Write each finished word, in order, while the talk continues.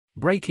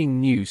Breaking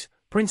news: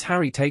 Prince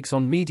Harry takes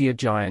on media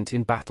giant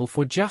in battle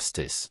for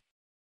justice.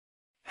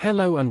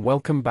 Hello and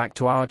welcome back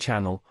to our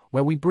channel,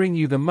 where we bring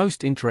you the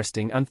most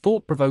interesting and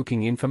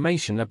thought-provoking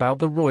information about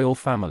the royal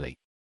family.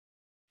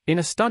 In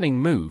a stunning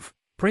move,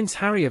 Prince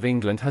Harry of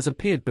England has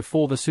appeared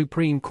before the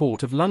Supreme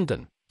Court of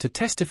London to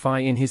testify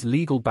in his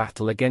legal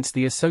battle against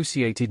the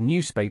Associated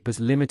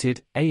Newspapers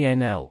Limited,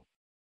 (ANL).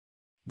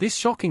 This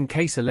shocking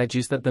case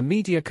alleges that the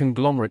media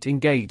conglomerate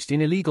engaged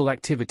in illegal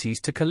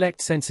activities to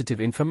collect sensitive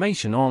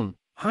information on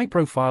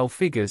high-profile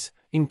figures,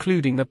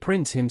 including the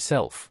prince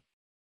himself.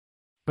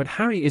 But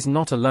Harry is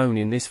not alone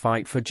in this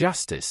fight for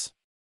justice.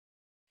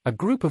 A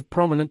group of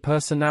prominent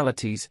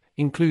personalities,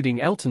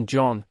 including Elton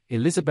John,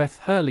 Elizabeth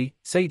Hurley,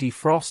 Sadie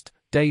Frost,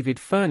 David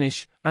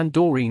Furnish, and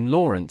Doreen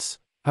Lawrence,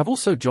 have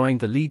also joined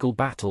the legal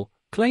battle,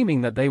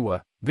 claiming that they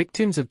were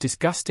victims of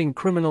disgusting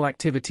criminal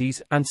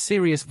activities and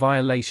serious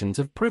violations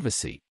of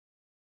privacy.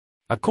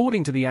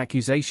 According to the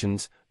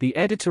accusations, the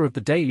editor of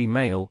the Daily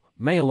Mail,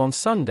 Mail on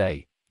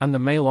Sunday, and the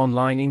Mail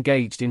Online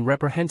engaged in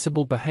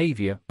reprehensible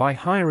behavior by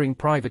hiring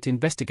private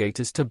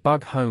investigators to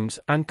bug homes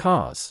and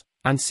cars,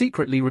 and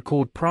secretly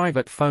record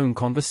private phone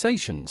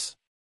conversations.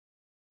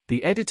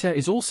 The editor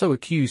is also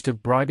accused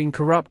of bribing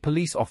corrupt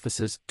police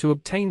officers to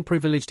obtain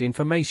privileged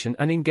information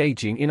and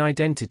engaging in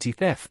identity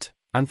theft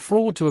and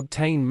fraud to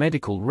obtain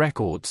medical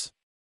records.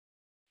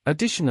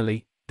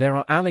 Additionally, there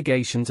are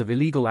allegations of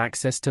illegal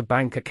access to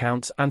bank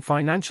accounts and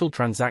financial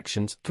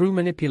transactions through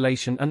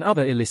manipulation and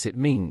other illicit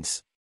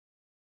means.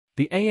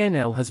 The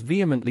ANL has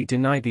vehemently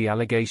denied the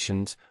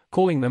allegations,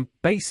 calling them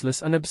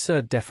baseless and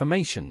absurd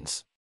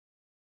defamations.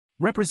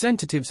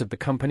 Representatives of the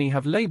company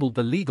have labeled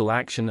the legal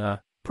action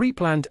a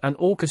pre-planned and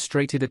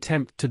orchestrated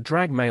attempt to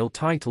drag Mail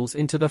titles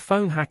into the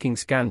phone hacking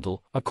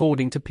scandal,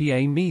 according to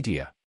PA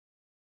Media.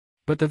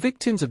 But the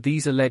victims of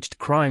these alleged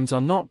crimes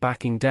are not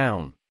backing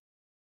down.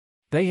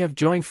 They have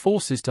joined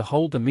forces to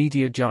hold the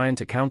media giant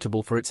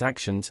accountable for its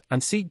actions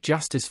and seek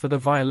justice for the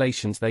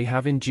violations they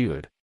have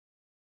endured.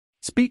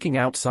 Speaking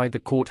outside the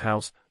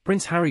courthouse,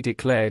 Prince Harry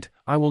declared,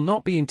 "I will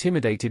not be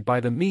intimidated by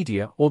the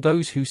media or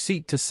those who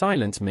seek to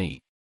silence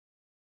me.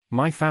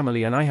 My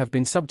family and I have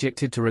been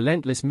subjected to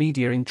relentless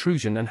media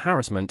intrusion and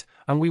harassment,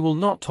 and we will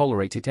not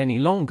tolerate it any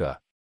longer.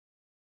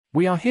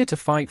 We are here to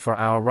fight for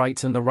our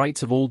rights and the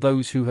rights of all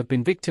those who have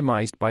been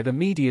victimized by the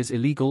media's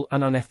illegal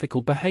and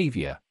unethical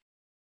behavior."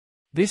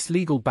 This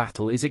legal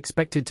battle is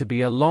expected to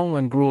be a long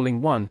and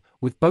grueling one,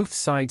 with both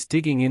sides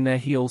digging in their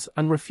heels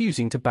and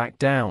refusing to back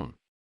down.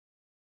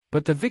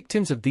 But the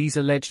victims of these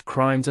alleged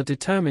crimes are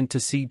determined to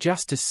see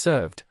justice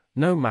served,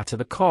 no matter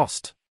the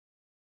cost.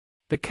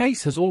 The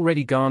case has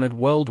already garnered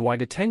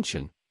worldwide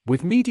attention,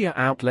 with media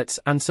outlets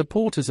and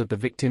supporters of the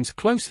victims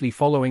closely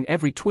following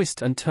every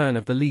twist and turn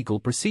of the legal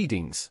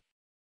proceedings.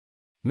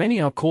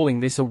 Many are calling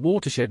this a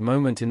watershed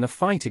moment in the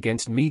fight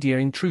against media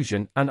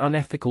intrusion and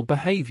unethical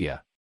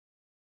behavior.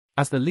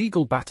 As the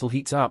legal battle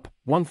heats up,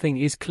 one thing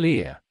is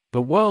clear: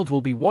 the world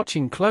will be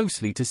watching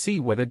closely to see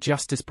whether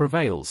justice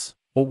prevails,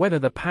 or whether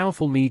the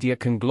powerful media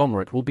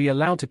conglomerate will be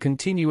allowed to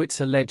continue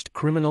its alleged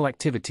criminal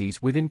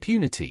activities with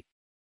impunity.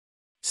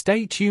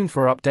 Stay tuned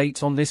for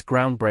updates on this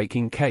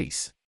groundbreaking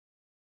case.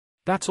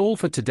 That's all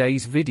for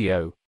today's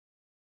video.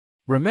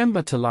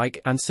 Remember to like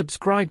and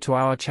subscribe to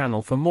our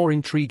channel for more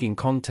intriguing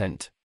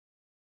content.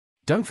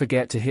 Don't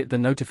forget to hit the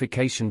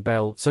notification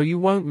bell so you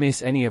won't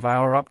miss any of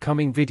our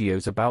upcoming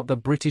videos about the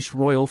British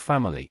royal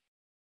family.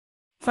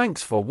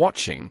 Thanks for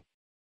watching.